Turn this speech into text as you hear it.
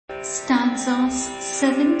Stanzas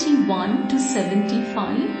 71 to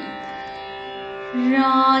 75.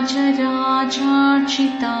 Raja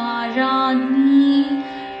Rajachita Ragni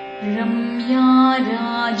Ramya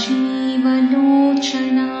Rajiva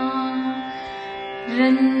Lochana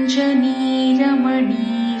Ranjani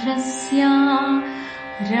Ramani Rasya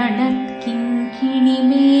Ranat Kinkini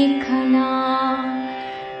Mekhala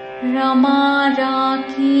Rama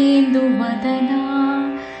Rakendu Vadana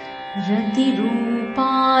Rati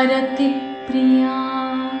Rupa Rati Priya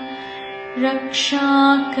Raksha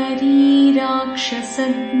Kari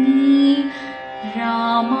Rakshasadni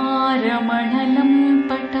Rama Ramanalam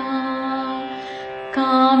Pata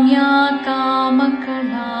Kamya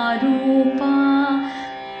Kamakala Rupa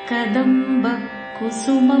Kadamba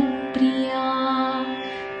Kusuma Priya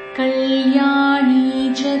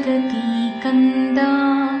Kalyani Jagati Kanda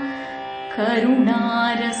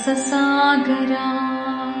Karunarasa Sagara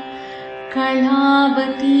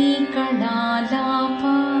Kalavati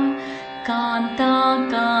Kalalapa Kanta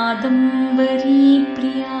Kadambari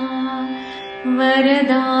Priya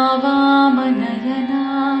Varada Vamanayana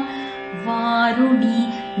Varuni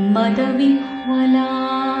Madavihwala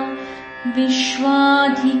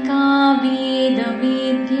Vishwadhika Veda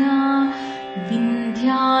Vedya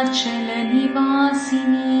Vindhyachala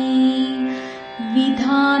Nivasini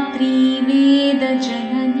Vidhatri Veda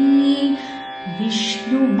Janani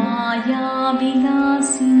Vishnu Maya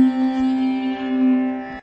Vilasini